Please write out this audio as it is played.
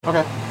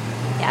Okay.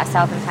 Yeah,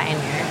 South and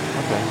Pioneer.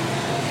 Okay.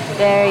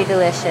 Very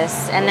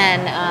delicious. And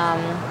then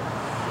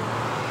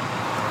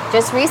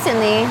just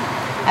recently,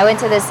 I went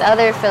to this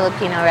other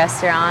Filipino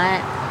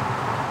restaurant,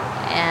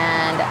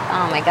 and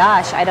oh my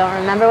gosh, I don't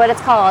remember what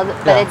it's called,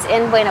 but it's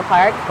in Buena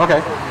Park. Okay.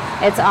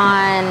 It's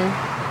on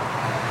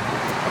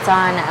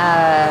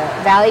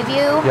Valley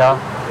View. Yeah.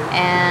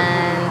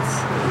 And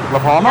La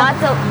Palma?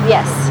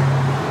 Yes,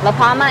 La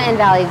Palma and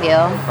Valley View.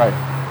 Right.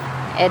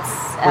 It's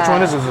which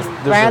one is it?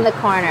 right on the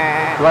corner.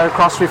 Right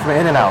across the street from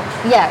In-N-Out.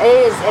 Yeah, it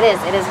is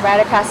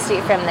right across the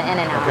street from the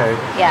In-N-Out. Okay.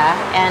 Yeah,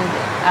 and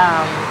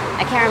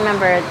I can't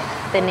remember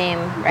the name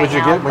right What'd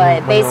you now, get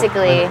but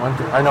basically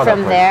I know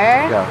from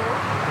there,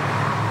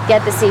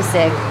 get the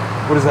sisig.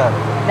 What is that?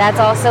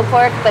 That's also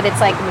pork, but it's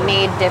like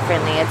made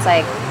differently.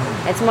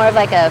 It's more of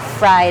like a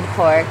fried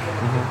pork,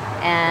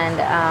 and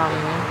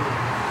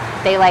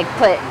they like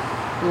put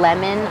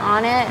lemon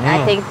on it.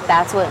 I think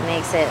that's what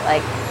makes it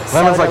like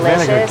lemon's so like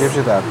delicious. vinegar. It gives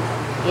you that.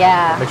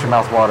 Yeah. Makes your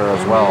mouth water as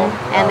well.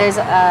 And there's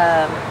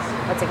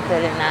what's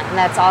included in that, and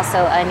that's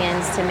also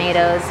onions,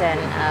 tomatoes, and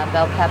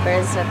bell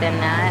peppers within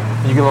that.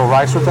 You get a little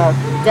rice with that?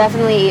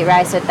 Definitely eat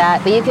rice with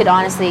that, but you could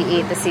honestly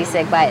eat the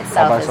sisig by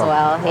itself as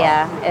well. Wow.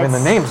 Yeah. I mean,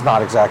 the name's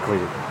not exactly.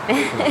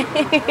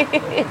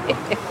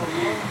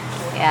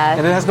 Yeah.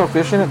 And it has no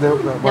fish in it? No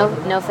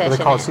fish in it.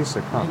 They call it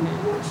sisig, huh?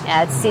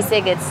 Yeah, it's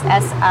sisig. It's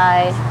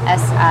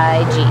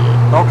S-I-S-I-G.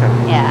 Okay.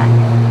 Yeah.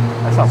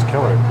 That sounds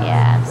killer.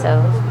 Yeah,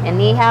 so and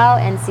ni hao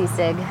and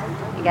sisig.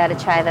 You got to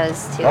try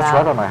those two That's out.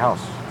 right by my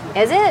house.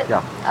 Is it?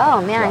 Yeah.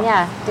 Oh man,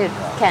 yeah. Dude,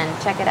 Ken,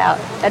 check it out.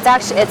 That's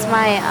actually it's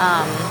my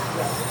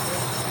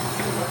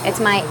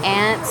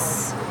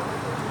aunt's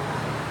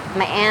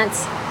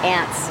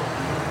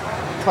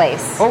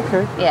place.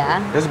 Okay. Yeah.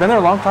 Has it been there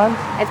a long time?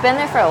 It's been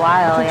there for a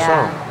while, I think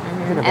yeah.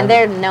 so. And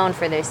they're known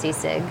for their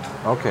sisig.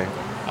 Okay.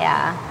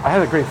 Yeah. I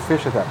had a great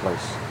fish at that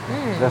place.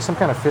 There's some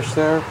kind of fish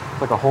there,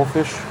 like a whole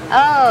fish.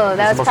 Oh,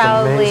 that was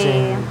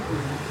probably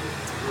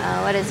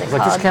what is it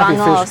called? This can't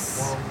Bangos. Be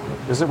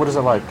fish. Is it? What is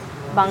it like?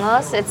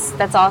 Bangos.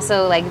 That's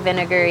also like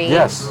vinegary.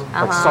 Yes,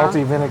 like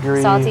salty,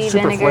 vinegary,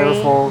 super vinegary,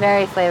 flavorful.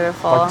 Very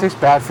flavorful. Like, it tastes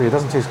bad for you. It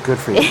doesn't taste good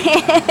for you.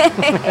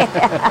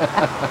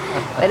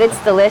 But it's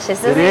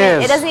delicious. It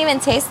is. It doesn't even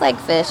taste like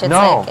fish. It's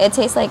no. Like, it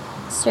tastes like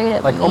straight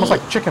up like meat. almost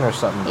like chicken or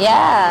something.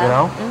 Yeah. You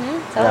know?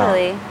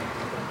 Totally. Yeah.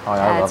 Oh,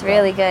 yeah, I love it's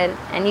really good,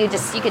 and you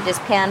could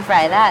just pan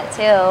fry that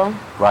too.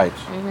 Right.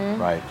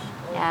 Right.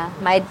 Yeah.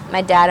 My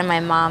dad and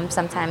my mom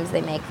sometimes they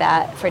make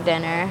that for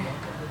dinner.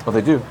 Oh, they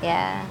do.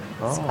 Yeah.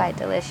 It's quite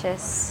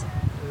delicious.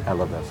 I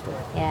love that stuff.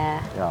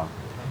 Yeah. Yeah.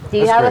 Do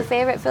you have a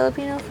favorite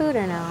Filipino food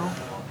or no?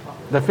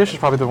 The fish is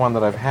probably the one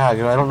that I've had.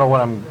 You know, I don't know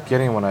what I'm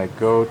getting when I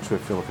go to a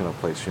Filipino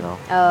place. You know.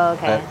 Oh,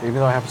 okay. Even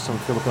though I have some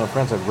Filipino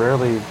friends, I've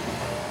rarely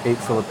ate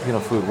Filipino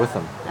food with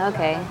them.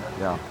 Okay.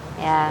 Yeah.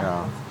 Yeah.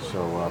 Yeah.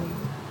 So,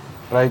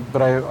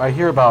 but I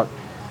hear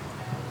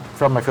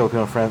from my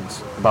Filipino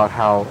friends about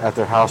how at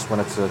their house when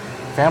it's a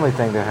family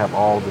thing they have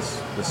all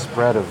this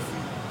spread of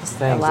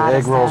things. The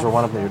egg rolls are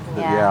one of them.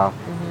 Yeah.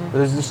 But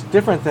it's just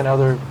different than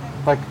other,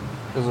 like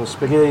there's a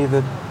spaghetti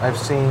that I've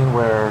seen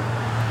where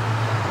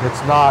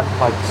it's not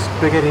like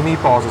spaghetti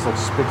meatballs. It's like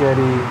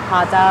spaghetti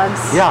hot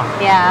dogs. Yeah.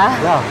 Yeah.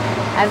 Yeah.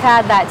 I've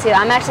had that too.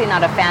 I'm actually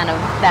not a fan of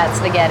that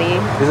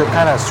spaghetti. Is it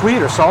kind of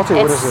sweet or salty?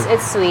 What is it?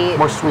 It's sweet.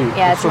 More sweet.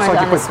 Yeah, it's more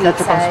like on you the put sweet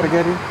ketchup side. on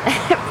spaghetti?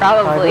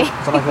 Probably. Kind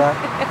of, something like that?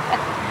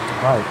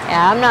 Right.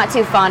 Yeah, I'm not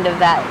too fond of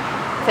that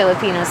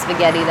Filipino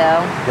spaghetti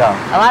though. Yeah.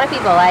 A lot of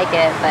people like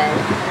it, but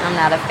I'm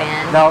not a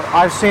fan. Now,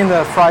 I've seen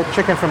the fried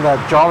chicken from that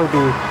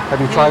Jollibee.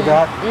 Have you tried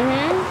that?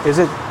 Mm-hmm.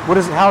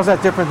 How is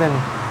that different than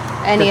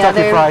Any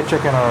Kentucky other Fried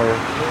Chicken or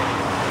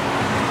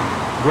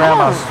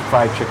Grandma's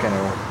Fried Chicken?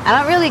 I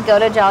don't really go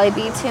to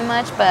Jollibee too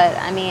much, but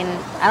I mean,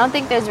 I don't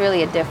think there's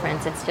really a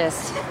difference. It's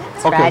just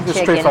fried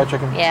chicken. Straight fried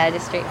chicken. Yeah,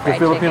 just straight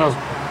fried chicken. Filipinos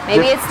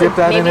maybe dip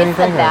that in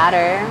anything? The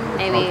batter.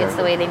 Maybe it's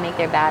the way they make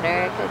their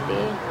batter. It could be.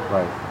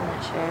 Right. I'm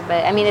not sure,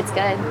 but I mean, it's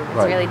good.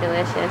 It's really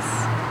delicious.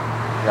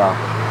 Yeah.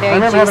 Very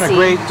I remember juicy. having a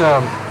great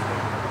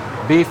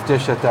beef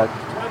dish at the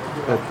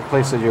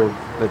place that it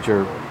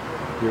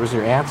was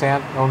your aunt's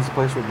aunt owns the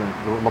place with the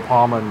La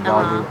Palma and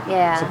Jollibee.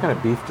 Yeah. Some kind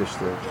of beef dish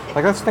there.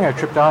 Like that's the thing I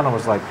tripped on and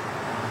was like,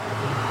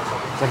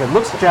 it's like it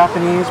looks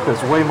Japanese, but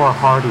it's way more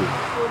hearty.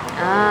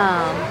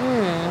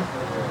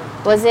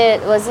 Was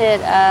it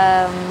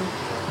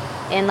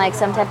in like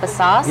some type of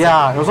sauce?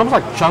 Yeah, it was almost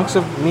like chunks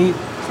of meat.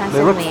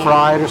 They looked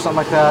fried or something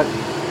like that.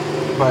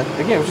 But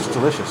again, it was just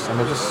delicious. I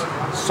mean, just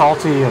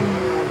salty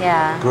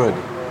and good.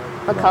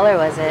 What color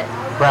was it?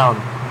 Brown.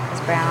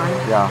 It's brown.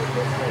 Yeah.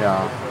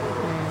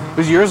 It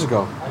was years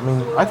ago. I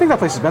mean, I think that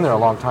place has been there a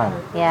long time.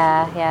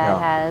 Yeah, it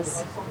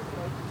has.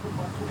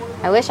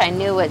 I wish I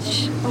knew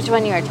which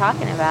one you were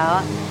talking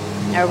about,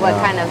 or what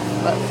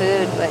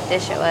what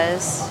dish it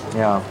was.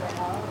 Yeah.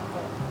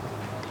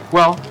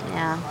 Well.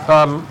 Yeah.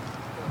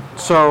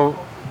 So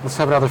let's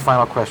have another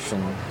final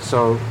question.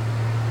 So,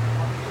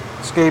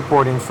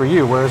 skateboarding for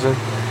you, where is it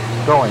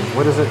going?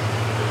 What is it?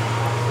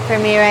 For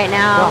me right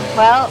now, Yeah.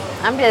 well,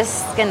 I'm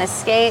just gonna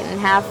skate and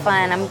have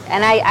fun.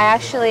 I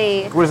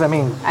actually. What does that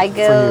mean? I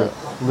go.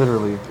 For you?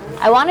 literally.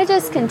 I want to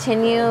just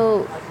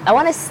continue. I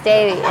want to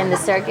stay in the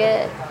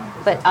circuit,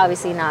 but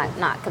obviously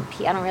not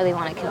compete. I don't really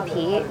want to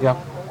compete. Yeah.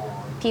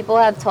 People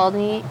have told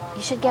me,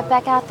 you should get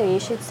back out there. You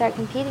should start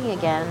competing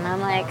again. And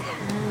I'm like,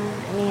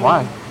 I mean,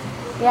 why?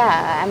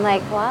 Yeah, I'm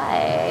like, why?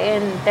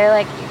 And they're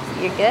like,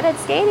 you're good at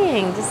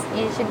skating. Just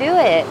you should do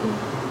it.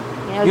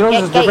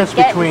 There's a difference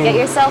between get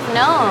yourself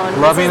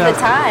known. Loving this is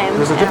the time.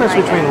 There's a difference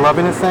between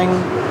loving a thing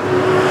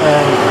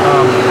and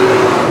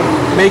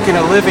making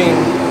a living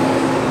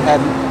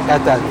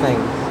at that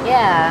thing.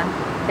 Yeah,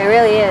 there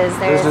really is.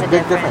 There's a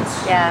big difference.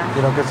 Yeah.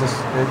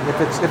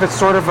 Because if it's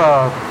sort of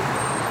a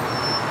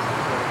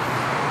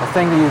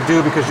thing that you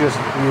do because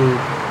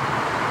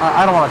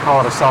I don't want to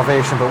call it a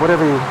salvation, but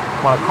whatever you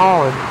want to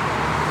call it,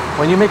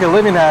 when you make a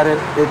living at it,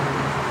 it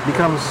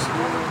becomes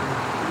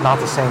not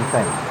the same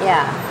thing.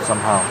 Yeah.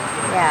 Somehow.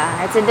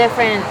 Yeah, it's a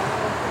different.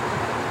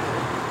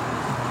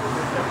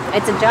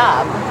 It's a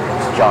job.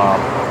 It's a job.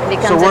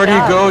 So where do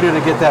you go to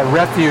get that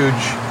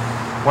refuge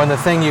when the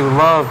thing you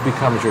love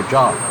becomes your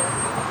job?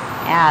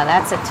 Yeah,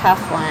 that's a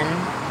tough one.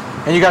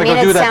 And you got to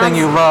go do that thing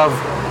you love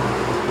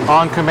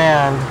on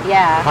command.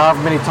 Yeah.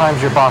 However many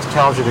times your boss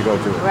tells you to go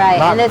do it. Right.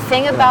 And the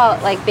thing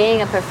about like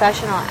being a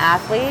professional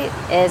athlete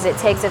is it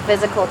takes a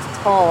physical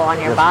toll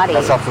on your body.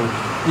 That's absolutely.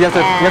 You have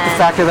to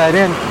factor that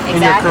in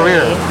your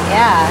career.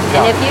 Yeah.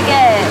 And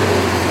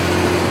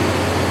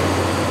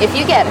if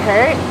you get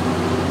hurt,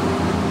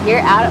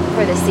 you're out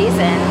for the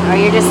season, or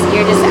you're just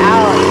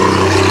out.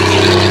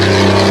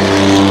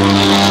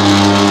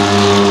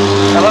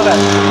 I love that.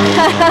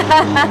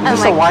 Is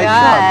this a white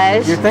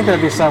truck? You'd think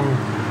it'd be some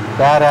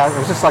badass.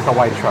 It's just like a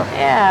white truck.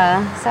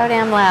 Yeah, so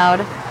damn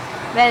loud.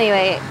 But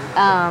anyway,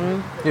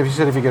 if you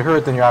said if you get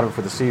hurt, then you're out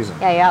for the season.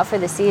 Yeah, you're out for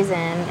the season,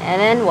 and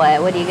then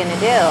what? What are you gonna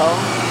do?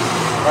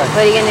 Right. What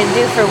are you going to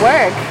do for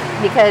work?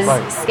 Because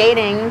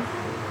skating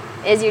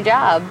is your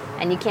job,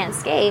 and you can't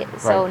skate.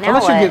 So now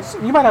what?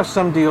 You might have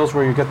some deals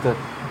where you get the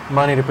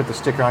money to put the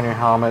sticker on your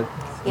helmet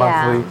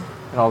monthly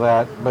and all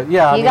that. But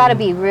yeah, you got to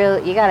be real.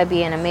 You got to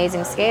be an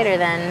amazing skater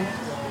then.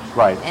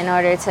 Right. In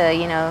order to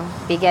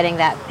be getting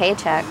that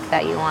paycheck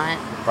that you want.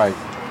 Right.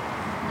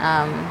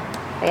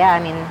 But yeah, I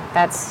mean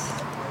that's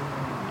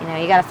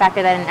you got to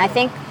factor that in. I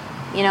think.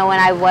 When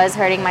I was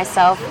hurting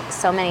myself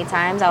so many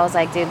times, I was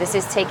like, dude, this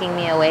is taking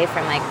me away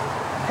from like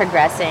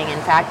progressing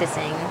and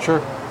practicing. Sure.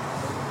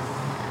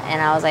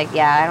 And I was like,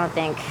 yeah, I don't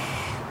think.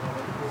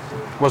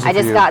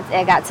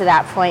 I got to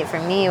that point for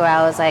me where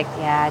I was like,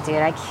 yeah, dude,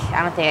 I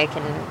don't think I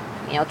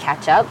can,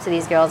 catch up to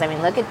these girls. I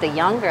mean, look at the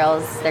young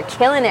girls; they're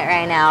killing it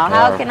right now.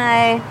 How can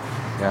I?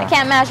 Yeah. I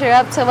can't measure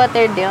up to what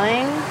they're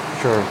doing.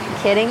 Sure. Are you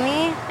kidding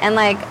me? And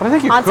like I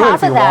think you on could top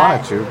if you of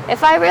that, wanted to.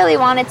 if I really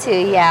wanted to,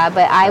 yeah.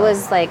 But I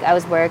was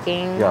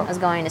working. Yeah. I was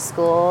going to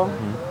school.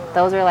 Mm-hmm.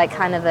 Those were like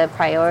kind of the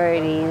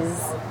priorities,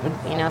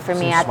 for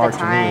me at the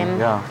time.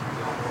 Yeah.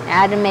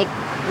 I had to make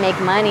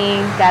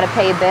money. Got to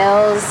pay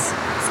bills.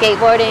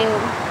 Skateboarding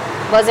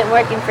wasn't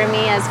working for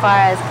me as far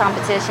as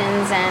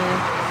competitions and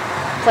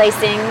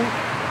placing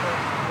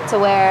to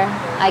where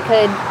I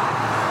could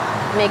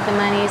make the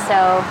money.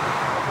 So,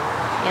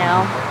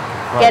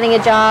 getting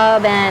a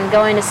job and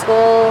going to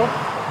school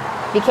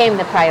became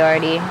the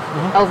priority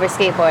over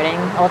skateboarding,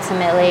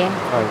 ultimately.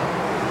 Right.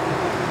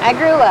 I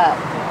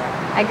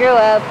grew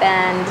up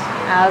and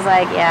I was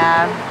like,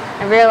 yeah,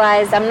 I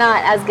realized I'm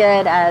not as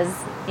good as,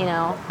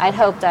 I'd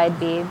hoped I'd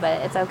be,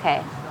 but it's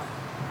okay.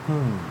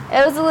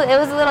 It was a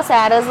little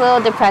sad. It was a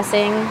little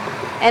depressing.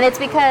 And it's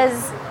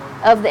because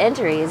of the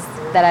injuries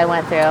that I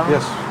went through.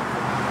 Yes.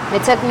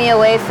 It took me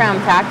away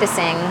from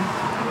practicing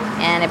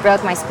and it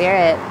broke my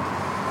spirit.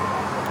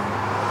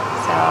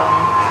 So,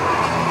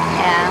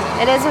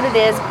 yeah, it is what it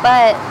is.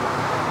 But,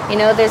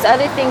 there's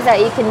other things that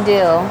you can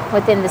do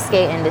within the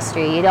skate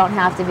industry. You don't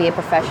have to be a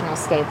professional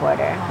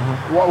skateboarder.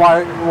 Mm-hmm.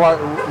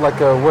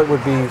 What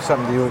would be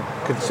something you would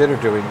consider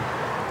doing?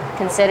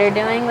 Consider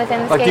doing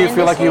within the skate industry? Do you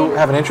feel like you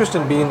have an interest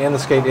in being in the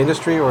skate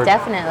industry? Or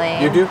Definitely.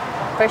 You do?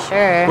 For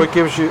sure. What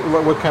gives you,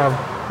 what kind of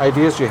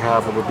ideas do you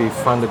have that would be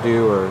fun to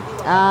do? Or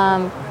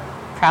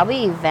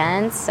probably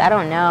events. I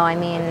don't know. I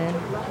mean,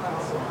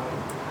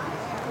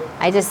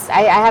 I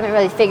haven't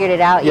really figured it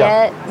out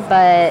yet,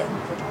 but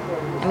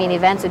I mean,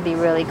 events would be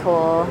really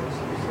cool.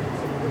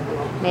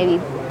 Maybe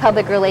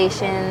public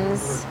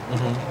relations.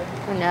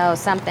 Who knows,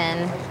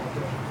 something.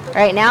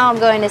 Right now I'm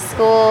going to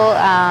school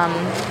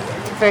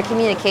for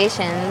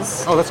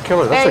communications. Oh, that's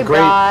killer. Very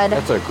broad.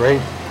 That's a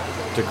great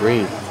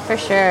degree. For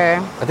sure.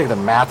 I think the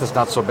math is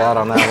not so bad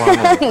on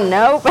that one.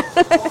 Nope.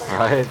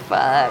 Right?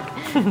 Fuck.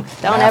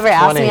 Don't ever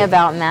ask me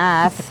about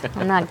math.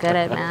 I'm not good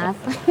at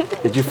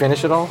math. Did you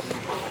finish it all?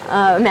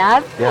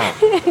 Math? Yeah.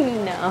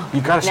 No.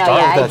 You gotta start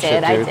with that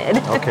shit, dude. I did.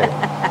 Okay.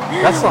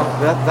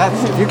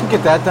 That's if you can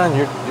get that done,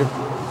 you're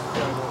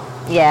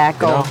yeah,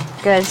 cool.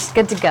 Good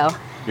to go.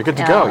 You're good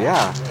to go,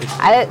 yeah.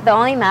 The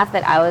only math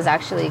that I was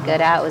actually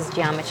good at was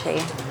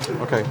geometry.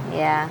 Okay.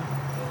 Yeah.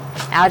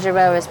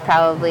 Algebra was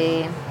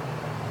probably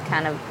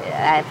kind of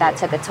that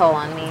took a toll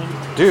on me.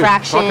 Dude,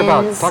 fractions, talk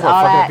about all fucking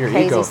that up your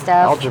crazy ego.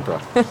 stuff.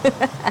 Algebra.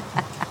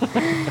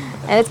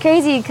 And it's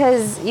crazy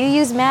because you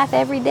use math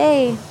every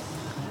day.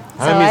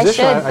 So I'm a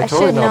musician. I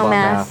totally should know about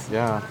math.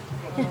 Yeah.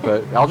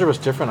 But algebra is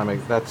different. I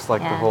mean, that's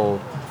like the whole,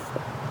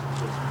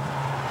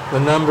 the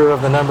number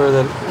of the number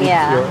that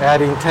you're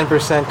adding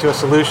 10% to a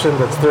solution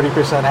that's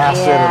 30%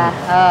 acid.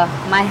 Yeah.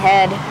 My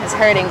head is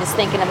hurting just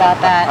thinking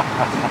about that.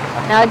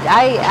 No,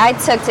 I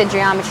took to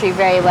geometry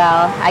very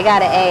well. I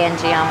got an A in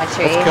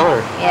geometry. That's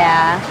killer.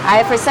 Yeah.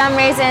 For some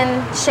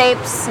reason,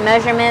 shapes,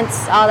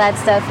 measurements, all that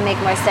stuff make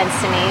more sense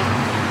to me.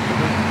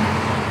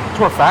 It's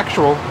more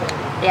factual.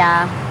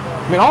 Yeah.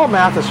 I mean, all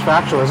math is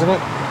factual, isn't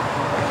it?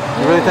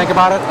 You really think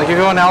about it? Like you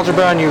go in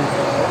algebra and you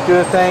do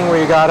the thing where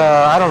you got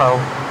I don't know.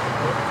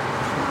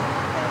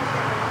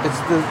 It's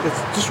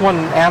just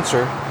one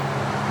answer.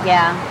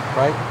 Yeah.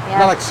 Right? Yeah.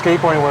 Not like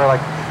skateboarding where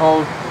like,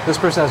 oh, this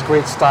person has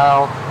great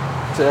style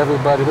to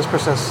everybody. This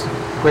person has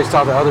great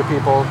style to other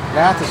people.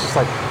 Math is just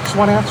like, just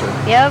one answer.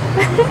 Yep.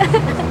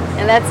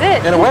 And that's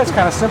it. In a way, it's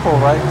kind of simple,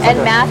 right?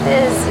 And math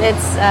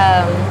it's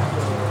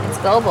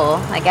global.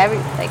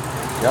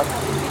 Yep.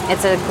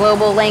 It's a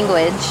global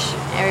language.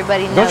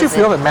 Everybody knows. Don't you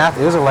feel that math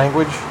is a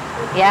language?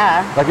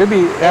 Yeah. Like it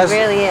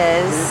really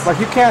is. Like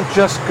you can't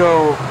just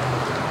go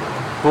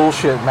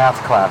bullshit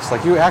math class.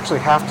 Like you actually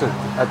have to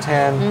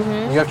attend.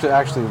 You have to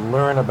actually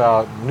learn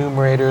about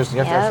numerators. You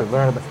have to actually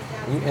learn about,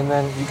 and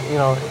then you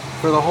know,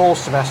 for the whole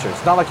semester.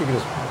 It's not like you can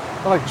just,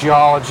 not like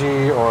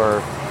geology or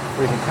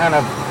where you can kind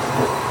of,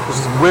 there's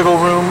this wiggle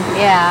room.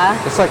 Yeah.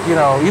 It's like, you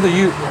know, either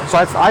you. So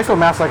I feel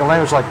math's like a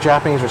language like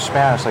Japanese or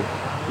Spanish. Like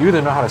you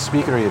either know how to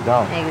speak it or you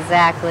don't.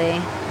 Exactly.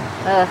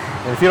 Ugh.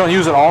 And if you don't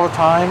use it all the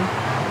time,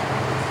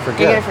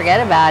 forget. You're gonna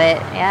forget about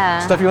it. Yeah.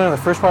 Stuff you learned in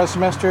the first part of the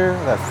semester,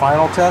 that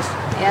final test.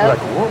 Yep. You're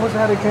like, what was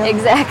that again?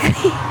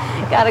 Exactly.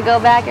 Gotta go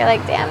back. You're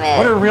like, damn it.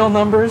 What are real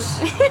numbers?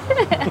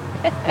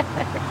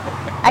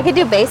 I could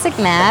do basic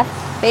math.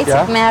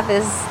 Basic math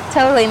is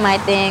totally my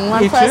thing.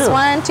 1 plus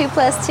 1, 2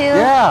 plus 2.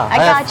 Yeah. I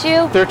got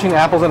you. 13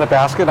 apples in a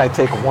basket. I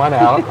take one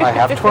out. I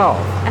have 12.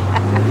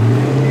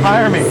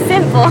 Hire me.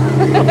 Simple.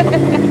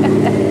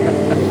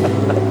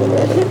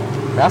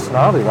 That's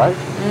gnarly, right?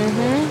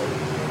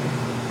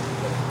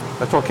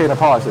 I told Kate in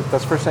Paul, that's the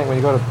first thing when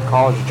you go to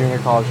college, junior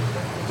college,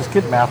 just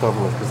get math over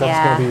with, because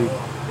that's going to be,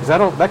 because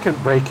that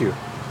could break you.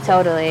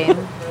 Totally.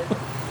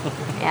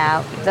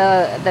 Yeah.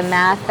 The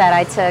math that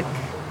I took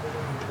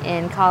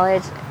in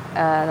college,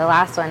 the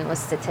last one was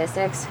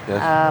statistics.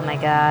 Yes. Oh my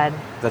God.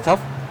 Is that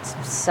tough? It's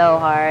so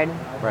hard.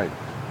 Right.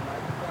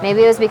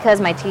 Maybe it was because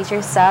my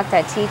teacher sucked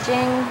at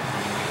teaching.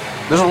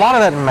 There's a lot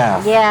of that in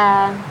math.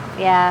 Yeah.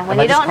 Yeah. When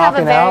you don't have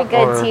a very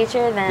good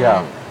teacher,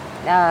 then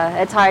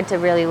it's hard to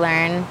really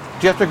learn.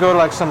 Do you have to go to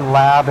like some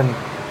lab and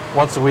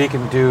once a week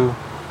and do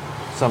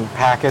some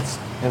packets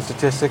in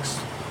statistics,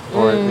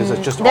 or is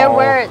it just there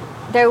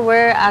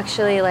were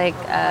actually like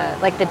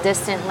the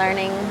distant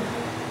learning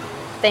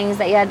things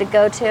that you had to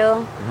go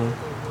to,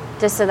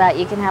 just so that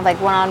you can have like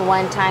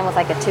one-on-one time with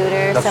like a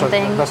tutor or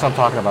something. That's what I'm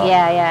talking about.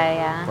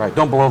 Yeah. Right.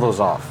 Don't blow those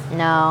off.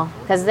 No,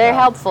 because they're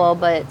helpful,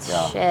 but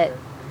shit.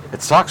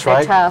 It sucks, they're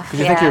right? Tough. Because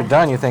you think you're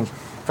done. You think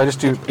if I just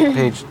do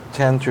page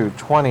 10 through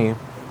 20,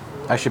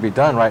 I should be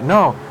done, right?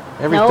 No.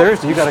 Every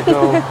Thursday, you got to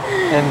go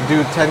and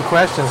do 10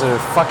 questions that are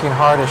fucking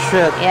hard as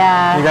shit.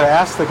 Yeah. You got to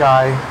ask the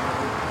guy,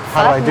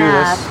 how do I do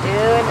math, this?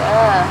 Dude.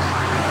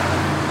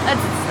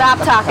 Let's stop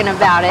talking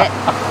about it.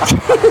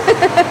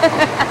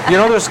 You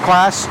know, there's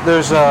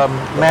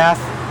math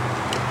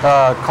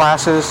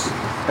classes,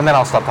 and then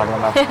I'll stop talking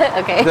about math.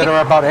 Okay. That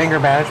are about anger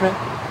management.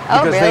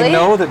 Because really? they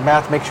know that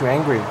math makes you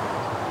angry.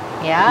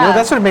 Yeah. You know,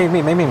 that's what made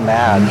me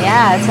mad.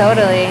 Yeah,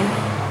 totally.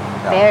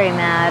 Yeah. Very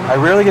mad. I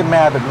rarely get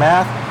mad, but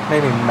math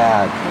made me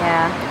mad.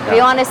 Yeah. If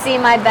you want to see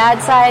my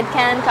bad side,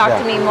 Ken, talk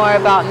to me more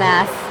about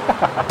math.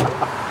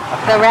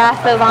 The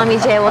wrath of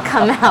AmeeJay will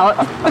come out.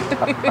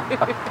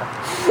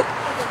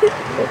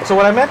 So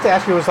what I meant to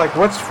ask you was like,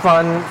 what's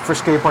fun for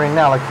skateboarding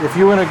now? Like, if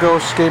you want to go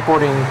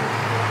skateboarding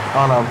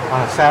on a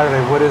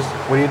Saturday, what do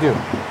you do?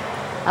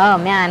 Oh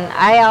man,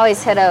 I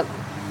always hit up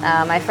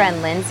my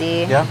friend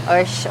Lindsay,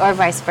 or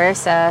vice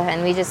versa,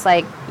 and we just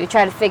we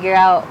try to figure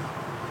out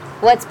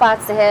what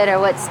spots to hit or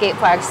what skate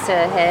parks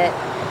to hit,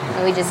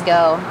 and we just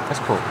go. That's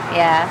cool.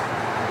 Yeah.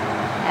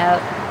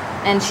 Yep.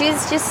 And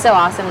she's just so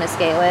awesome to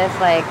skate with.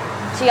 Like,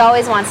 she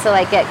always wants to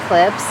get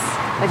clips,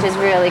 which is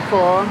really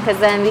cool, because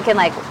then we can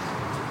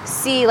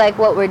see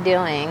what we're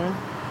doing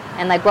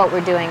and what we're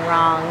doing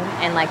wrong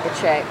and the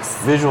tricks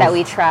that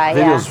we try.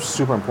 Video's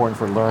super important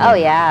for learning. Oh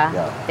yeah.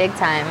 Big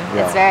time.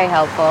 Yeah. It's very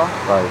helpful.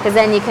 Right. Because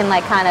then you can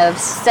kind of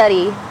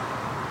study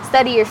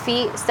your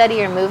feet, study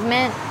your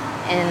movement,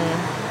 and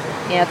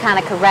kind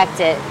of correct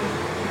it.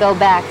 Go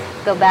back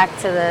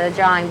to the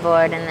drawing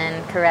board and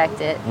then correct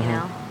it. You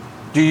know.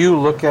 Do you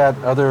look at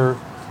other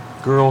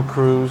girl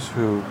crews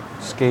who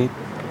skate?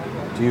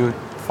 Do you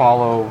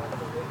follow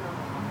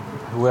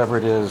whoever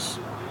it is?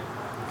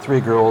 3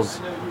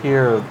 girls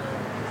here,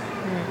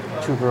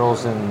 2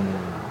 girls in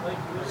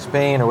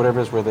Spain or whatever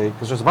it is,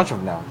 because there's a bunch of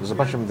them now. There's a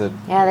bunch of them that.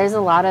 Yeah, there's a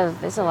lot of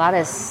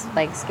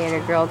skater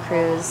girl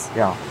crews.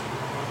 Yeah.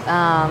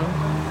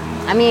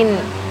 I mean,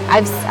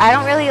 I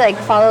don't really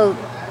follow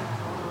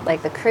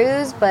like the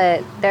crews,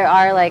 but there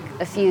are like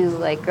a few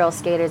like girl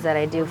skaters that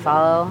I do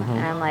follow, and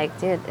I'm like,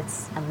 dude,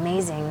 it's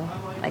amazing,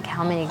 like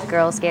how many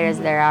girl skaters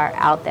there are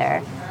out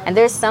there. And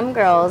there's some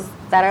girls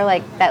that are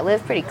like that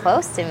live pretty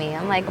close to me.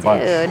 I'm like,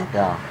 dude,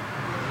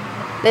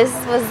 this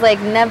was like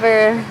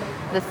never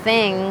the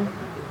thing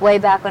way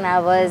back when I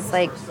was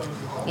like,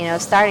 you know,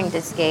 starting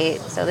to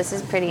skate. So this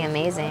is pretty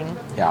amazing.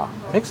 Yeah,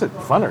 makes it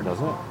funner,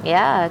 doesn't it?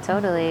 Yeah,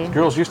 totally.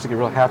 Girls used to get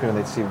real happy when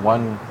they'd see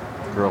one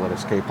girl at a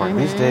skate park.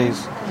 These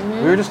days,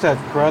 we were just at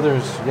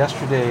Brothers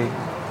yesterday,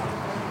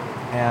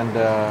 and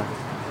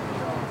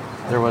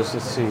there was,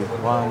 let's see,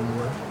 one,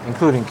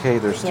 including Kay,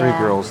 there's 3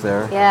 girls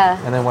there. Yeah.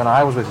 And then when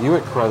I was with you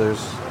at Brothers,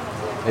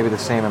 maybe the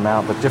same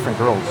amount, but different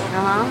girls.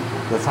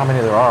 That's how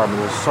many there are. I mean,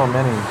 there's so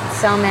many.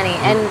 So many,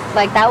 and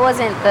like that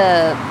wasn't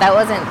the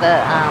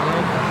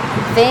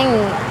thing,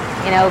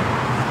 you know,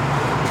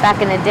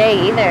 back in the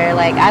day either.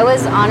 Like I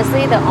was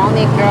honestly the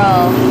only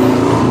girl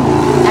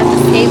at the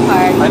skate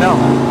park. I know.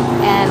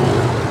 And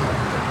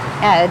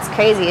yeah, it's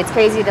crazy. It's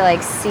crazy to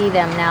like see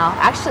them now.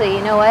 Actually,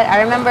 you know what?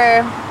 I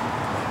remember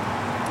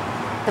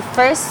the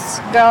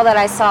first girl that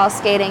I saw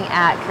skating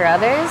at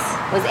Carruthers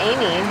was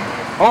Amy.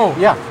 Oh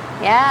yeah.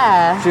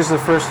 Yeah. She's the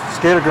first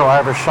skater girl I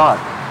ever shot.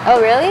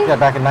 Oh really? Yeah,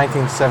 back in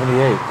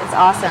 1978. It's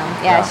awesome.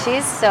 Yeah,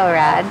 she's so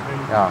rad.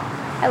 Yeah.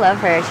 I love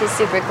her. She's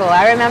super cool.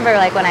 I remember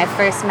like when I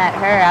first met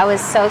her, I was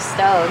so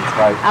stoked.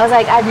 Right. I was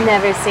like, I've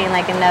never seen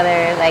like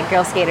another like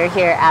girl skater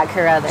here at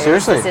Carruthers.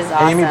 Seriously? This is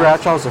awesome. Amy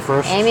Bradshaw was the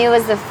first? Amy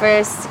was the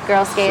first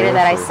girl skater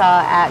that I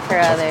saw at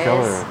Carruthers.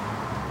 Killer.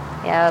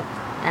 Yep.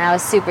 And I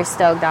was super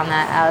stoked on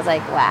that. I was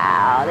like,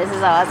 wow, this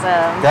is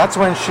awesome. That's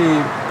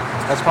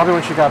probably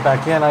when she got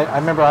back in. I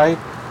remember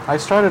I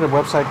started a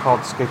website called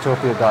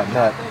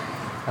skatopia.net.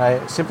 I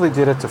simply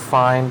did it to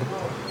find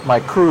my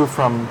crew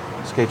from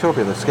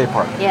Skatopia, the skate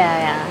park.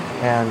 Yeah.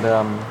 And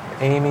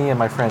Amy and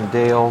my friend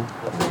Dale,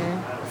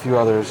 a few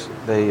others,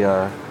 they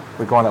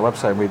would go on that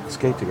website and we'd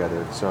skate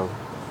together. So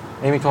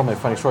Amy told me a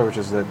funny story, which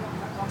is that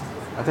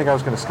I think I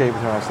was going to skate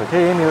with her. And I was like,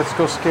 hey, Amy, let's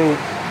go skate.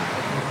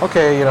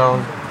 Okay, you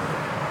know.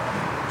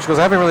 She goes,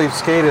 I haven't really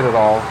skated at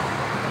all.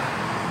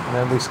 And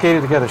then we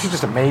skated together. She's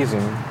just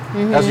amazing,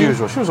 as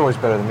usual. She was always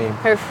better than me.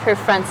 Her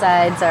front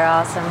sides are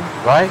awesome.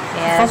 Right?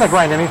 Yes. Sounds like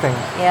grind anything.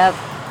 Yep.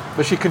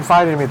 But she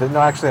confided in me that, no,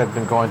 actually I'd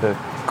been going to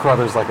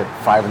Carruthers like at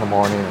 5 in the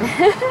morning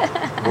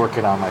and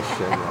working on my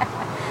shit. Yeah.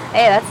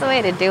 Hey, that's the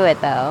way to do it,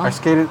 though. Our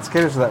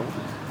skaters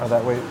are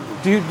that way.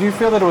 Do you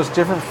feel that it was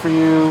different for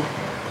you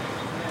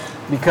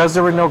because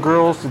there were no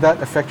girls? Did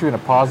that affect you in a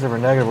positive or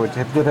negative, or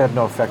did it have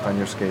no effect on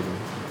your skating?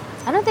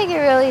 I don't think it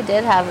really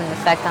did have an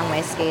effect on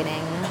my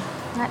skating.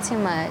 Not too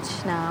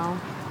much, no.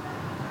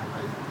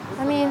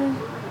 I mean,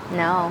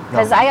 no.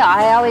 Because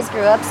I always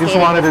grew up skating. You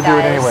just wanted to do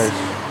it anyways.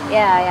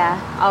 Yeah,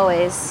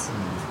 always.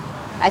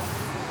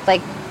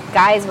 Like,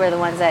 guys were the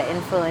ones that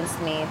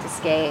influenced me to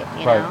skate,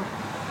 you know?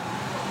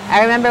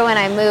 I remember when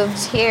I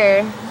moved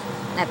here,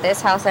 at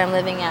this house that I'm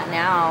living at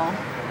now,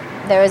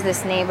 there was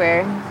this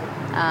neighbor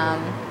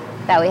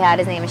that we had.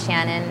 His name is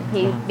Shannon.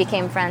 He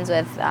became friends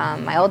with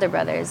my older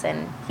brothers,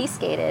 and he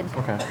skated.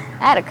 Okay.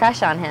 I had a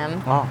crush on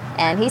him,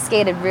 and he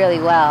skated really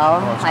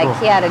well. Like cool.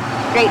 He had a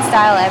great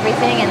style,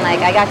 everything, and like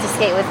I got to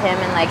skate with him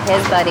and like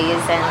his buddies,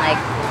 and like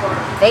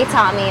they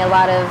taught me a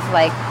lot of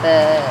like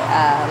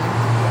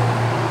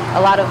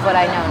a lot of what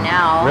I know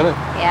now. Really?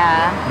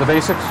 Yeah. The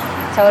basics?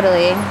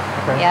 Totally.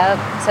 Okay. Yep.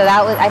 So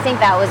I think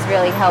that was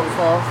really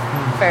helpful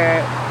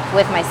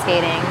with my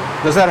skating.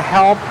 Does that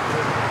help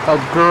a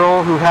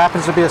girl who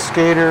happens to be a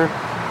skater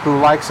who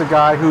likes a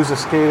guy who's a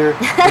skater?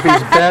 If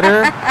he's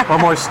better or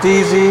more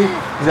steezy,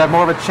 does that have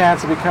more of a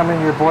chance of becoming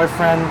your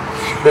boyfriend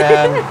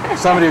than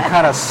somebody who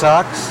kind of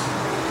sucks?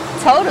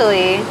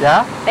 Totally.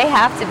 Yeah? They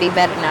have to be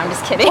better. No, I'm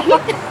just kidding.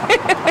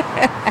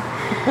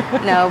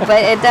 No,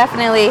 but it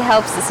definitely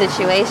helps the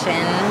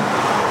situation.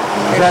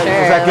 Does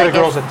that get a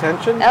girl's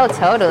attention? Oh,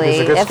 totally.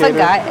 If a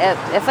guy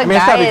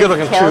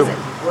kills it.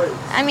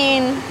 I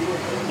mean,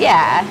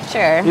 yeah,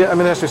 sure. Yeah, I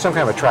mean, there's some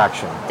kind of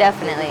attraction.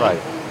 Definitely.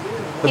 Right.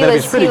 But then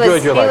if he's pretty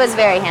good, you're like... He was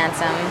very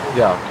handsome.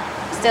 Yeah.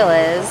 Still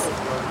is.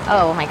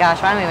 Oh my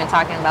gosh, why am I even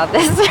talking about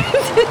this?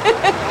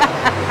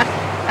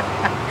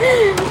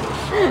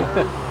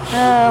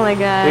 Oh my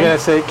god. You're going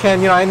to say, Ken,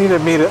 I need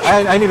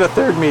a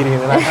third meeting,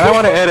 and I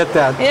want to edit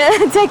that. Yeah,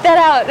 take that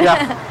out.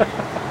 Yeah.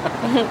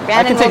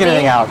 I can take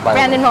anything out, by the way.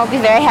 Brandon won't be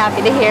very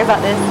happy to hear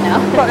about this, no.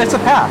 Well, it's the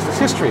past. It's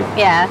history.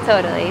 Yeah,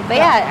 totally. But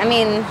yeah, I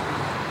mean,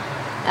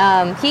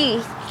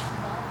 he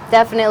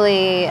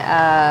definitely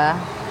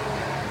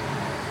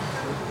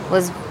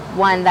was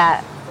one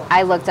that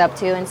I looked up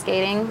to in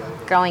skating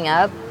growing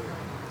up,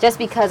 just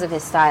because of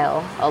his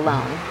style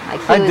alone.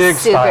 Like he was dig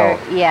super style.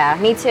 Yeah,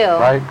 me too.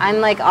 Right.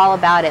 I'm like all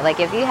about it. Like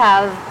if you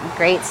have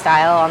great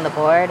style on the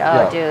board,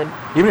 dude.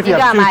 Even if you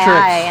have got few my tricks.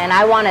 eye, and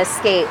I want to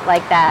skate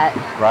like that.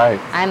 Right.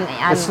 I'm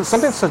It's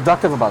something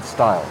seductive about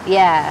style.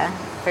 Yeah,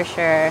 for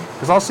sure.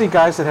 Because I'll see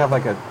guys that have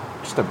like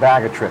just a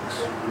bag of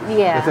tricks.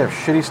 Yeah. If they have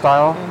shitty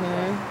style,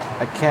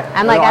 I can't.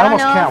 I'm like, I don't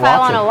know if I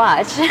want to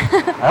watch.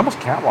 I almost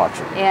can't watch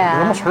it. Yeah.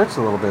 It almost hurts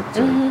a little bit.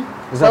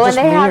 Is but that just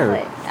me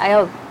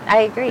or?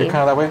 I agree. You're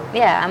kind of that way?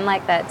 Yeah, I'm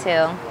like that too.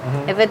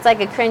 Mm-hmm. If it's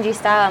like a cringy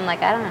style, I'm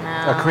like, I don't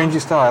know. A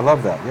cringy style, I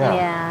love that. Yeah.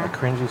 Yeah. A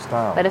cringy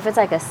style. But if it's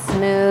like a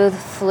smooth,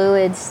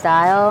 fluid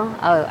style,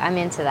 oh, I'm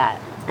into that.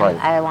 Right.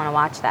 I want to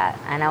watch that,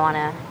 and I want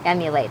to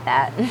emulate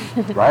that.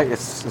 Right.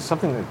 It's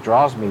something that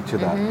draws me to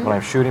that. When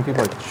I'm shooting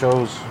people, it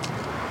shows.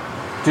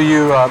 Do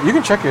you? You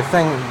can check your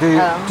thing.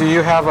 Do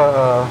you have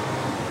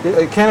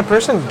can a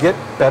person get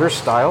better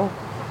style,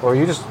 or are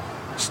you just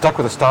stuck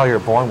with the style you're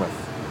born with?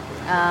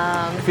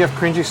 If you have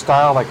cringy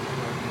style, like,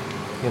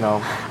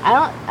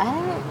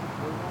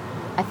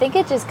 I think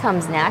it just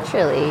comes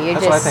naturally.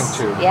 That's what I think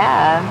too.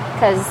 Yeah,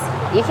 because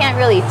you can't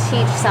really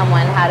teach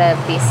someone how to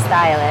be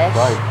stylish.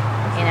 Right.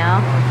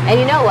 And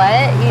you know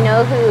what? You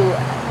know who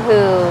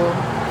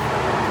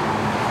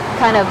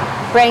kind of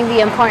bring the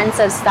importance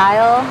of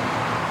style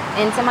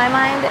into my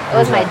mind? It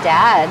was my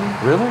dad.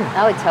 Really?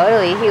 Oh,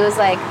 totally. He was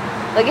like,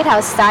 look at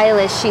how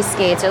stylish she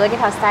skates, or look at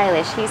how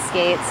stylish he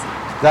skates.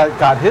 That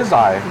got his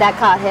eye. That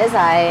caught his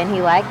eye, and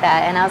he liked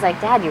that. And I was like,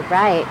 Dad, you're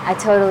right. I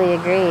totally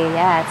agree.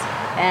 Yeah.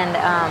 And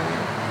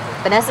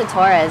Vanessa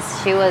Torres,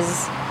 she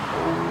was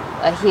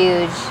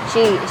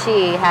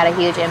she had a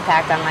huge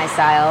impact on my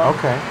style.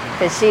 Okay.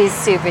 Because she's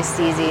super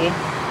steezy.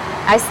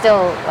 I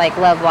still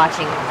love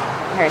watching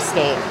her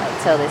skate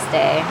till this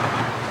day.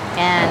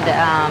 And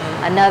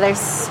another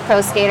pro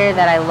skater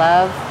that I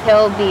love,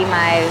 he'll be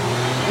my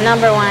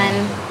number one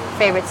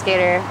favorite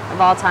skater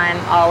of all time,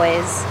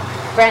 always.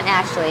 Brent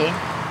Ashley.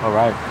 All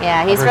right.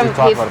 Yeah, he's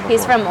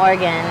from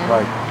Oregon.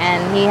 Right.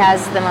 And he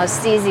has the most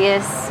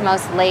steeziest,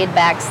 most laid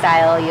back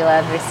style you'll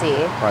ever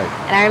see. Right.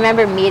 And I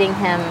remember meeting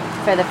him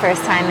for the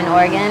first time in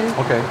Oregon.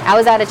 Okay. I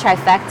was at a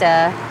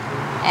trifecta,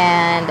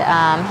 and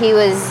he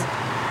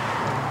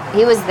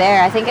was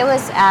there. I think it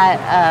was at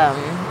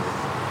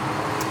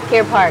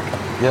Pier Park.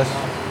 Yes.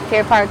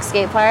 Pier Park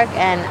skate park,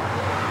 and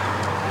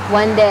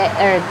one day,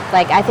 or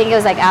I think it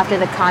was after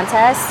the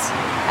contest,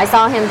 I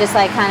saw him just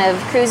kind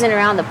of cruising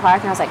around the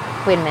park, and I was like,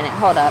 wait a minute,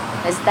 hold up,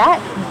 is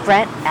that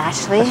Brent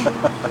Ashley?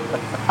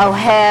 Oh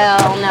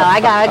hell no, I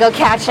gotta go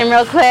catch him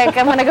real quick.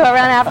 I'm gonna go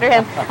run after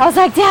him. I was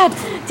like, Dad,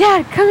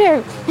 come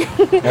here.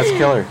 That's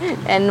killer.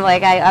 And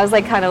I was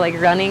kind of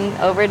running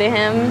over to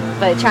him,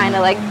 but trying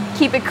to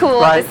keep it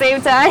cool at the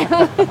same time.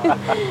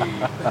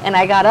 And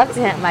I caught up to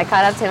him. I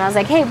was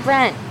like, hey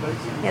Brent.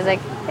 He was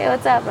like, hey,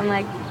 what's up? I'm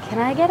like, can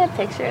I get a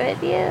picture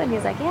with you? And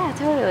he's like, yeah,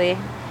 totally.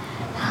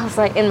 I was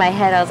in my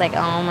head, I was like,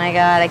 oh my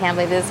God, I can't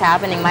believe this is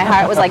happening. My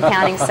heart was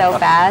pounding so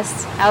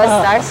fast. I was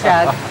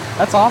starstruck.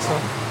 That's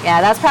awesome. Yeah,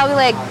 that's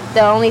probably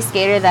the only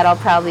skater that I'll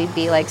probably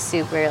be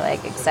super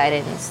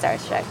excited and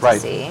starstruck to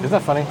see. Isn't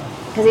that funny?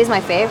 Because he's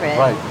my favorite.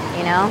 Right.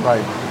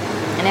 Right.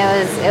 And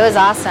it was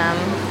awesome.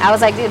 I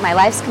was like, dude, my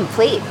life's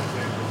complete.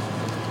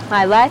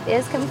 My life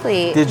is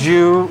complete. Did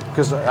you?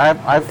 Because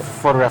I've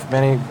photographed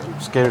many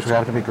skaters who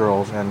happen to be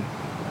girls, and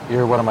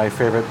you're one of my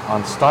favorite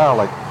on style,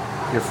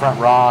 your front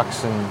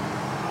rocks and.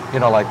 You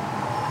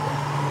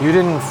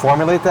didn't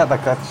formulate that?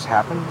 That just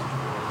happened?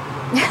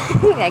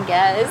 I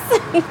guess.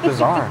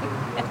 Bizarre.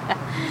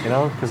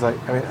 Because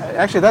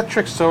actually that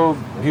trick's so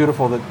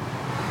beautiful that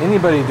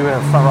anybody doing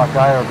a front rock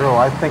guy or girl,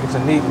 I think it's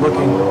a neat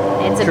looking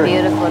It's trick. A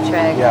beautiful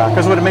trick. Yeah,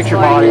 because what it makes your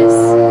body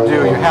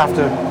do, you have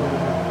to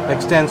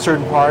extend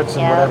certain parts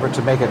and whatever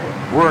to make it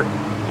work.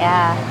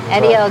 Yeah,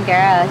 Eddie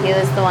O'Gara, he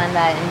was the one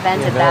that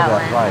invented that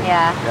one. Right.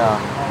 Yeah.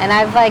 And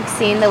I've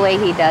seen the way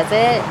he does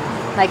it.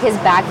 His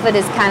back foot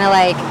is kind of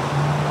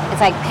it's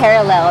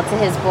parallel to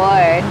his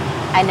board,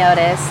 I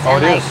noticed. Oh,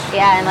 and it is?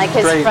 Yeah, and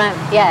his straight. front,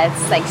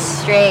 it's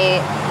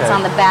straight. Okay. It's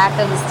on the back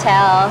of his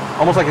tail.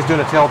 Almost like he's doing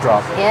a tail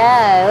drop.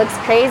 Yeah, it looks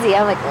crazy.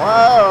 I'm like,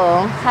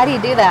 whoa, how do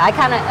you do that? I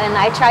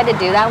tried to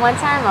do that one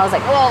time. I was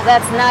like, whoa,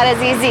 that's not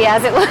as easy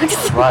as it looks.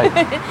 Right.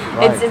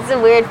 It's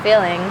a weird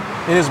feeling.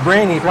 In his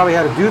brain, he probably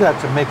had to do that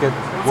to make it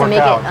work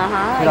out.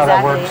 Exactly.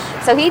 That works.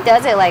 So he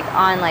does it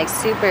on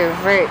super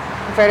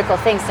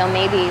vertical things. So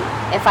maybe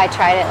if I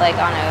tried it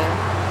on a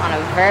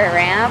vert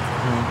ramp,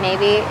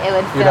 maybe it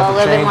would feel a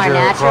little bit more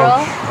natural.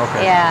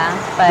 Okay. Yeah.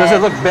 But does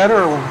it look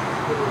better?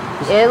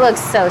 It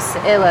looks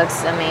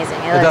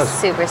amazing. It looks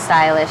super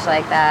stylish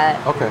like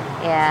that. Okay.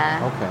 Yeah.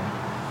 Okay.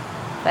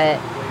 But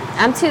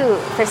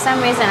for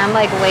some reason I'm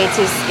way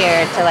too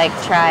scared to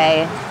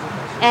try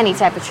any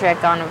type of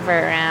trick on a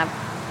vert ramp.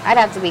 I'd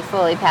have to be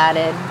fully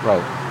padded.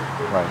 Right.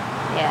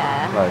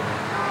 Yeah. Right.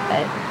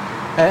 But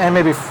and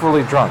maybe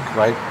fully drunk,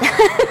 right?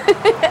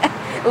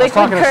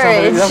 Liquid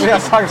courage. I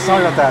was talking to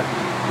somebody about that.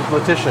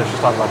 Letitia, she's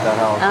talking about that,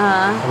 how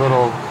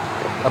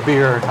a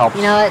beer helps.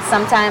 You know what?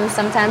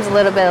 Sometimes a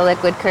little bit of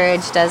liquid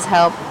courage does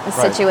help a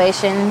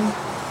situation.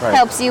 Right.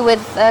 Helps you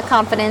with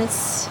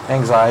confidence.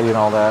 Anxiety and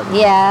all that.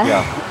 Yeah.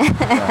 Yeah.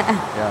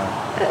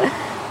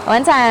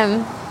 One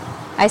time,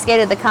 I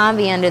skated the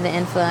combi under the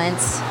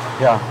influence.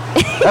 Yeah.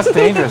 That's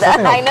dangerous.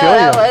 That thing will kill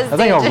you. That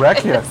thing will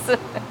wreck you.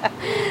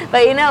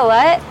 But you know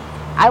what?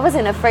 I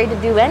wasn't afraid to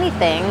do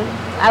anything.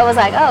 I was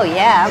like, oh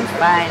yeah, I'm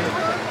fine.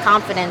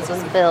 Confidence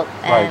was built.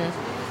 And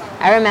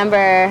I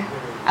remember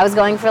I was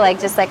going for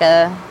just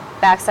a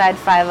backside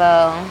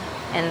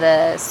 5-0 in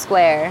the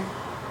square,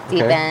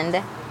 deep end.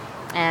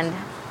 And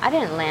I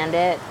didn't land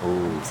it.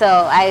 Ooh. So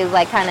I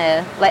like kind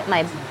of let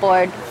my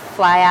board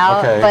fly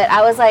out. Okay. But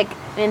I was like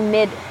in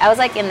the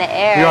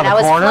air You're on and I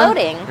was corner?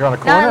 floating. You're on the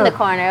corner? Not in the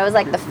corner. It was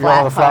like the You're flat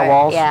on the flat part.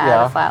 walls? Yeah,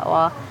 Yeah. the flat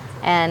wall.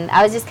 And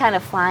I was just kind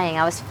of flying.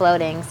 I was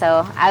floating.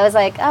 So I was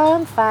like, oh,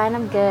 I'm fine.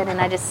 I'm good. And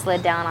I just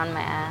slid down on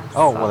my ass.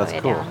 Oh, well, all the that's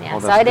way cool. down. Yeah.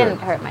 Well, so that's I didn't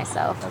good. hurt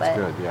myself. That's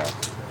but good, yeah.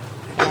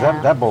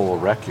 Yeah. That bowl will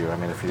wreck you. I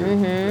mean, if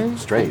you're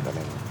straight, I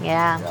mean.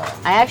 Yeah. Yeah.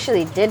 I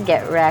actually did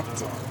get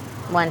wrecked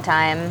one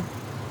time.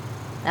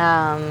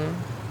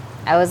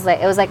 It was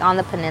like on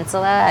the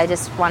peninsula. I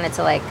just wanted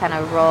to like kind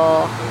of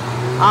roll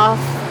off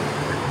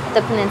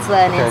the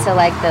peninsula and into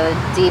like the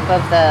deep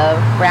of the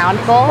round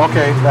bowl.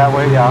 Okay, that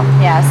way, yeah.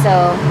 Yeah,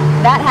 so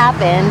that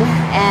happened,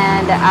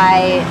 and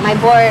my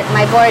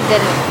board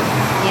didn't,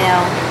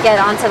 get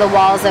onto the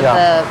walls of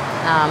the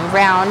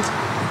round,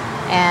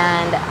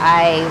 and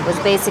I was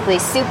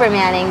basically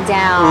Supermaning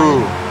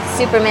down,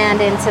 Supermaned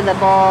into the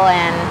bowl,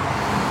 and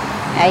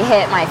I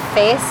hit my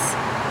face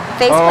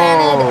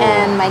planted,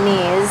 and my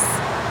knees.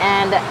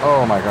 And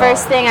oh my God.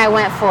 First thing I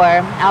went for,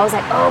 I was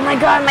like, oh my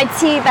God, my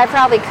teeth! I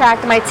probably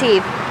cracked my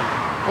teeth.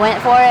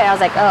 Went for it. I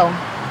was like, oh,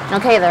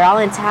 okay, they're all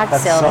intact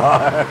still.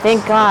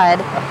 Thank God.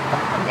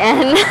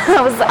 And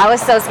I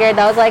was so scared.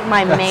 That was like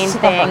my main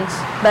thing.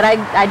 But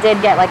I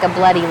did get like a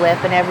bloody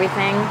lip and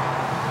everything.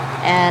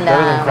 And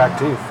better than cracked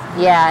teeth.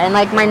 Yeah, and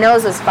like my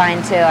nose was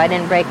fine too. I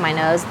didn't break my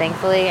nose,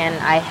 thankfully, and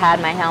I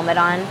had my helmet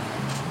on.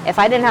 If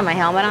I didn't have my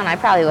helmet on, I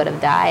probably would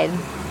have died.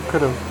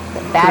 Could have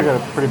got a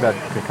pretty bad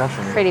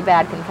concussion. Pretty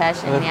bad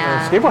concussion,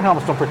 yeah. Skateboard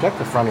helmets don't protect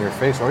the front of your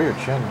face or your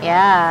chin.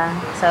 Yeah,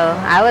 so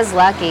I was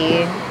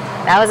lucky.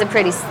 That was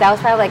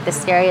probably like the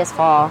scariest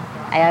fall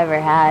I ever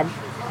had.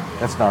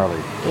 That's gnarly.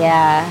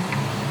 Yeah.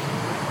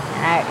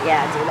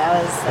 Dude,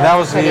 that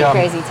was a pretty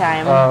crazy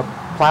time.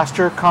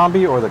 Plaster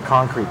combi or the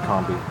concrete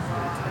combi?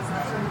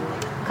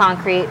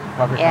 Concrete.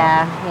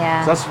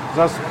 Yeah. So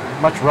that's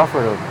much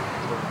rougher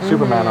to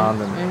Superman on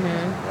than.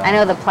 Yeah. I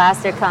know the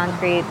plaster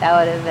concrete, that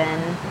would have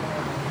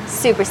been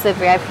super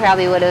slippery. I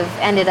probably would have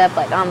ended up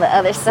like on the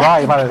other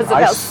side because of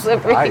how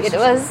slippery it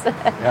was.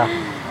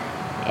 Yeah.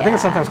 I think it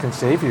sometimes can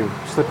save you.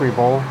 Slippery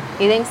bowl.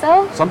 You think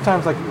so?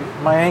 Sometimes, like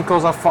my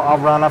ankles, I'll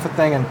run off a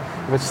thing, and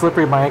if it's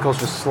slippery, my ankles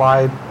just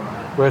slide.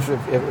 Whereas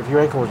if your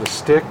ankle was a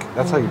stick,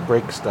 that's how you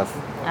break stuff.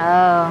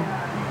 Oh.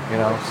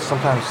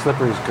 Sometimes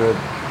slippery is good.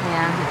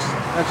 Yeah.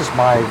 That's just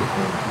my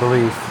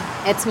belief.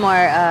 It's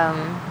more,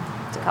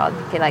 what's it called?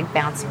 You could like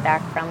bounce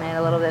back from it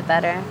a little bit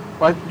better.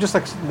 Well, just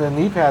like the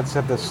knee pads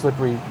have the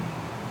slippery.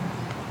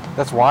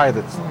 That's why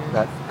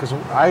because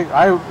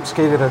I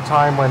skated at a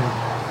time when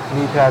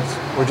knee pads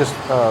were just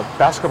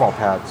basketball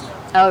pads.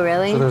 Oh,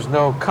 really? So there's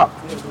no cup.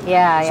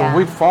 Yeah, so when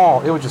we'd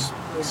fall, it would just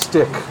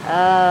stick.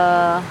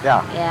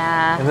 Yeah.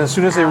 And then as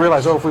soon as they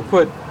realize, if we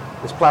put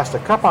this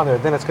plastic cup on there,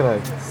 then it's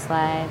going to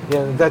slide.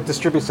 Yeah, that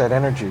distributes that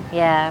energy.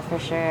 Yeah, for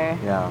sure.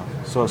 Yeah.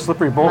 So a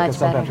slippery bowl can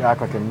sometimes better.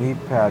 act like a knee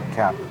pad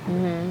cap.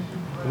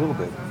 A little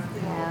bit.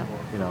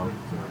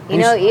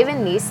 Yeah.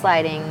 Even knee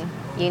sliding,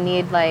 you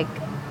need like,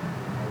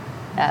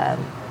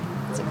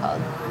 what's it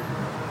called?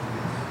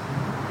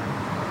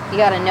 You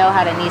got to know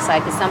how to knee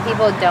slide because some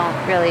people don't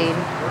really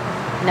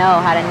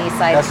know how to knee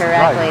slide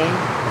correctly. Right.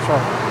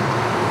 That's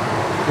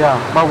right. Yeah,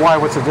 but why?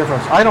 What's the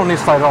difference? I don't knee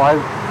slide at all.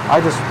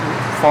 I just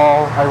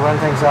fall. I run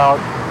things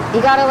out. You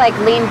got to like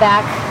lean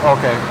back.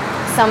 Okay.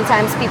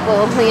 Sometimes people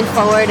lean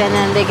forward and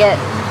then they get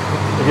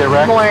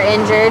wrecked? more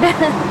injured.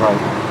 Right.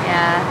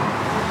 Yeah.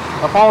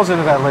 Paul's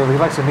into that lately.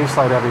 He likes to knee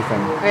slide everything.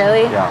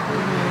 Really? Yeah.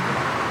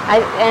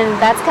 And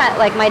that's kind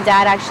of like my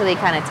dad actually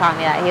kind of taught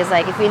me that. He was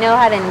like, if you know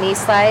how to knee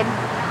slide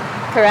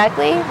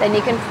correctly, then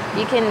you can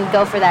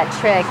go for that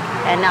trick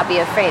and not be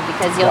afraid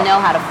because you'll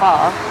know how to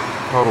fall.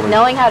 Totally.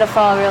 Knowing how to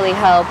fall really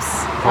helps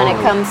when it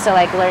comes to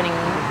like learning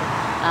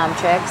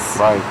tricks.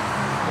 Right.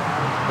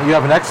 You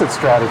have an exit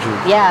strategy.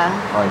 Yeah.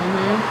 Right.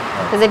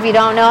 Because if you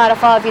don't know how to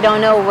fall, if you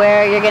don't know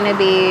where you're going to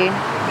be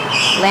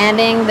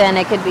landing, then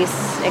it could be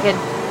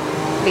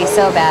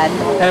so bad.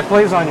 And it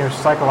plays on your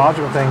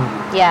psychological thing.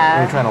 Yeah.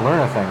 When you're trying to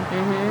learn a thing.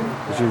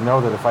 Because you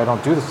know that if I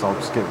don't do this, I'll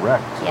just get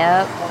wrecked.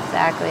 Yep.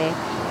 Exactly.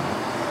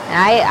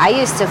 I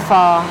used to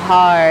fall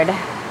hard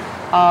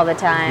all the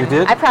time. You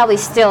did? I probably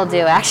still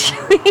do,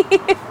 actually.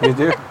 You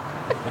do?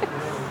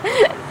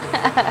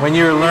 When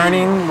you were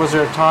learning, was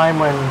there a time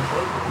when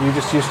you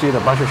just used to eat a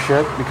bunch of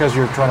shit because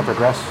you're trying to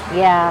progress?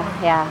 Yeah,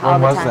 all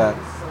the time. When was that?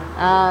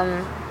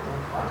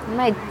 In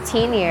my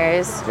teen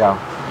years. Yeah.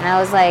 And I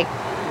was like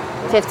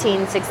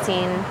 15, 16.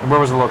 And where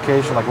was the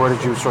location? Like, where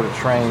did you sort of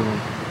train?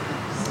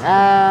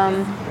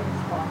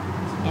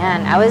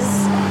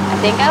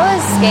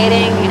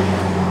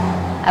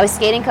 I was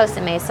skating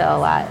Costa Mesa a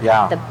lot.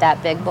 Yeah.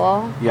 That big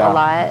bowl. Yeah. A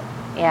lot.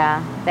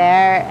 Yeah.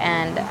 There.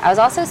 And I was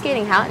also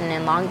skating Houghton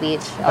in Long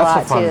Beach a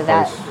lot too. Place.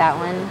 That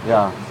one.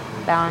 Yeah.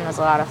 That one was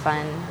a lot of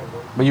fun.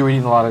 But you were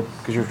eating a lot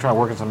because you were trying to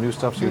work on some new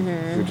stuff, so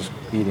you're just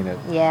eating it.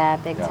 Yeah,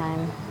 big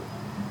time.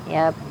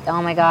 Yep.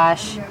 Oh my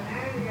gosh.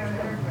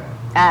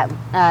 At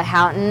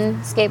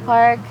Houghton Skate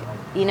Park,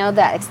 you know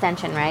that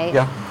extension, right?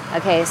 Yeah.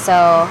 Okay, so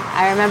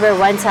I remember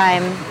one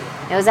time,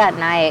 it was at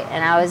night,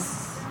 and I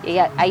was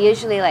I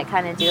usually like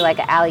kind of do like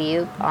an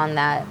alley-oop on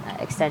that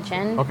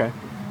extension. Okay.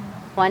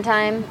 One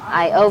time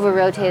I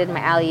over-rotated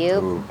my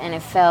alley-oop and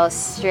it fell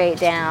straight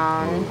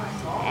down.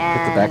 And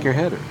hit the back of your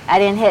head? Or? I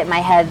didn't hit my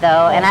head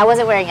though, and I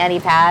wasn't wearing any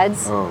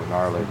pads. Oh,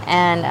 gnarly.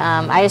 And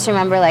I just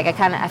remember like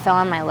I fell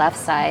on my left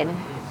side.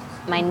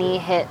 My knee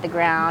hit the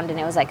ground and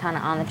it was like kind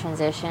of on the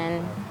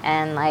transition,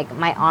 and like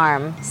my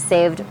arm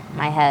saved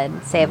my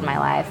head, saved my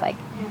life. Like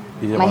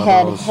my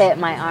head hit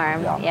my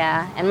arm.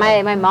 Yeah. And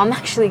my mom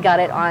actually got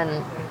it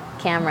on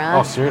camera.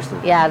 Oh, seriously?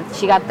 Yeah,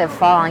 she got the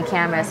fall on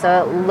camera,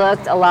 so it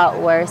looked a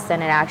lot worse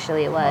than it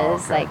actually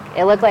was. Okay. Like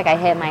it looked like I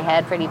hit my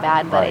head pretty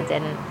bad, but I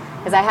didn't,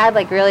 because I had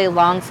like really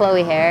long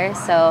flowy hair.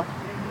 So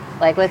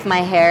like with my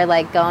hair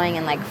like going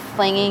and like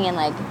flinging and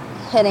like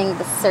hitting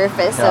the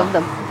surface of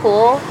the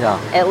pool,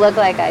 it looked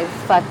like I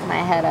fucked my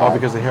head up. Oh,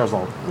 because the hair is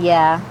all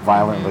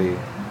violently.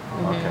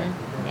 Okay.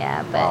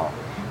 Yeah, but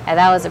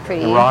that was a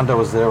pretty. And Rhonda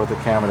was there with the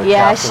camera to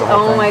yeah, capture the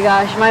whole thing. My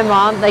gosh, my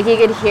mom, like you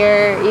could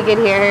hear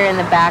her in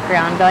the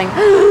background going,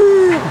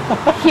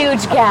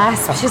 huge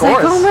gasp. She's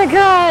like, oh my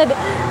god,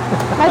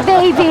 my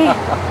baby.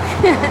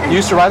 You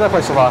used to ride that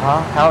place a lot,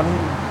 huh? Houghton?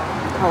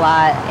 A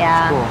lot,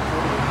 yeah. Cool.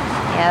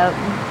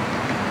 Yep.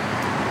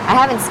 I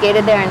haven't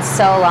skated there in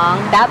so long.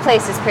 That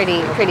place is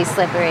pretty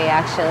slippery,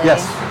 actually.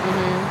 Yes.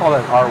 Mm-hmm. All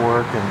that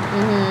artwork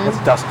and it's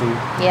dusty.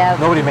 Yeah.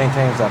 Nobody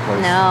maintains that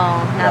place.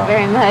 No, not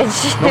very much.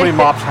 Nobody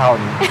mops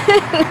Houghton.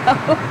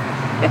 No.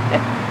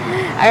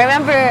 I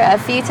remember a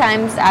few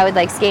times I would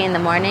like skate in the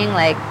morning.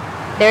 Like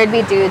there would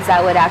be dudes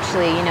that would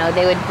actually,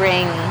 they would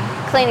bring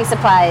cleaning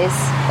supplies.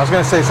 I was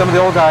going to say, some of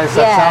the old guys,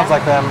 that sounds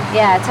like them.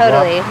 Yeah,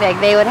 totally. Yep.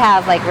 Like they would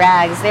have like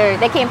rags.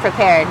 They came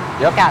prepared.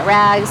 Yep. Got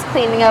rags,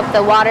 cleaning up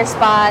the water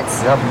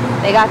spots. Yep.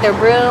 They got their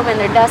broom and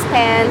their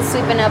dustpans,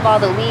 sweeping up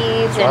all the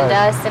weeds and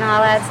dust and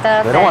all that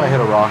stuff. They don't want to hit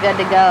a rock. Good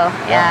to go.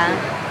 Yeah.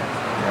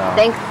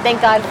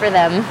 Thank God for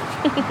them.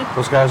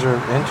 Those guys are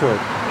into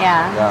it.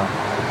 Yeah.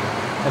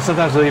 Yeah. And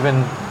sometimes they'll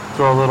even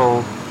throw a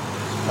little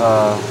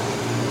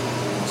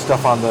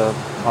stuff on the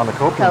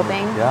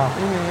coping. Yeah.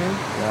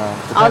 Mm-hmm.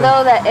 Yeah.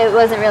 Although that it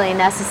wasn't really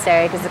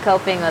necessary because the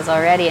coping was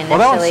already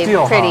initially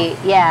pretty.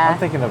 Huh? Yeah. I'm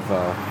thinking of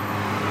at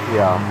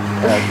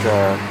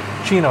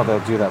Chino they'll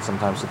do that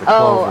sometimes with the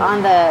clove. Oh,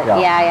 on the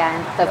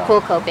and the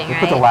pool coping, they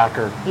right? Put the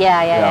lacquer.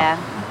 Yeah.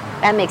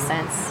 That makes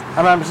sense. I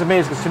mean, I'm just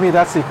amazed because to me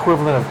that's the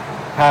equivalent of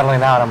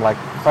paddling out. I'm like,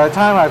 by the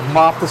time I've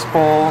mopped this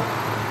bowl,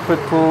 put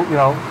pool,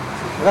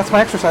 that's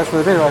my exercise for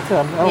the day right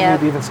there. I don't need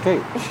to even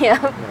skate.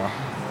 Yeah.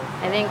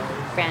 I think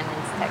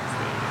Brandon's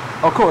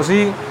texting. Oh, cool. Is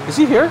he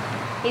here?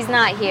 He's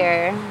not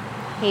here.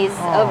 He's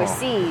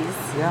overseas.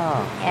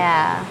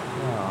 Yeah.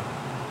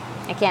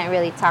 I can't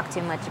really talk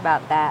too much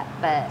about that,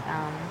 but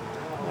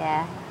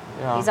yeah.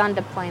 He's on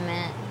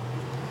deployment.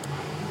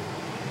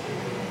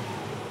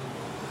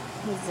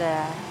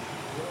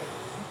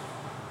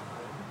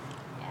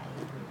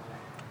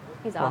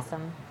 He's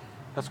awesome.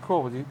 That's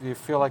cool. Do you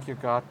feel like you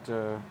got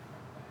good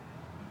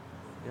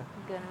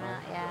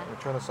amount? Yeah.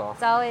 Turn this off.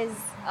 It's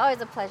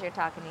always a pleasure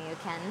talking to you,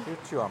 Ken. You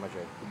too,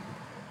 AmeeJay.